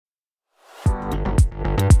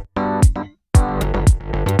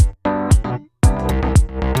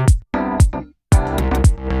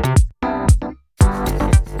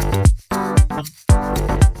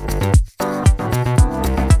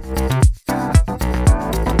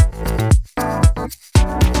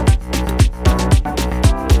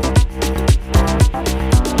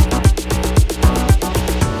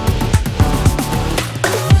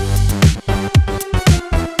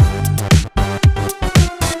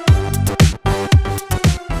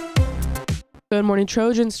Good morning,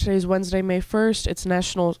 Trojans. Today's Wednesday, May 1st. It's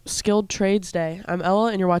National Skilled Trades Day. I'm Ella,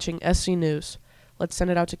 and you're watching SC News. Let's send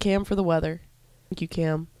it out to Cam for the weather. Thank you,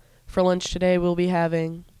 Cam. For lunch today, we'll be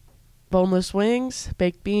having boneless wings,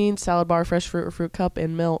 baked beans, salad bar, fresh fruit or fruit cup,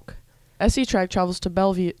 and milk. SC Track travels to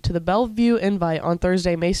the Bellevue Invite on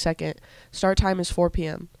Thursday, May 2nd. Start time is 4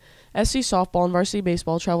 p.m. SC Softball and Varsity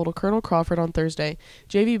Baseball travel to Colonel Crawford on Thursday.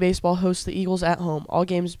 JV Baseball hosts the Eagles at home. All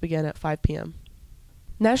games begin at 5 p.m.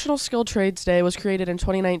 National Skilled Trades Day was created in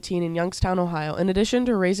 2019 in Youngstown, Ohio. In addition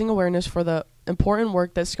to raising awareness for the important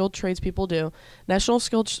work that skilled tradespeople do, National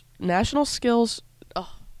Skilled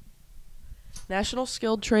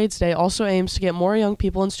Trades Day also aims to get more young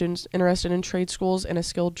people and students interested in trade schools and a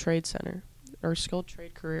skilled trade center or skilled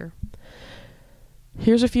trade career.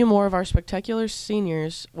 Here's a few more of our spectacular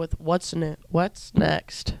seniors with What's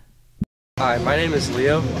Next. Hi, my name is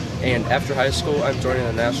Leo, and after high school, I'm joining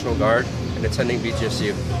the National Guard and attending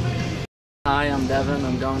BGSU. Hi, I'm Devin.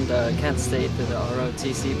 I'm going to Kent State through the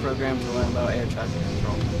ROTC program to learn about air traffic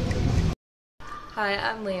control. Hi,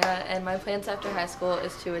 I'm Leah, and my plans after high school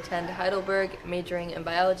is to attend Heidelberg, majoring in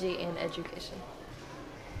biology and education.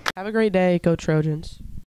 Have a great day. Go Trojans.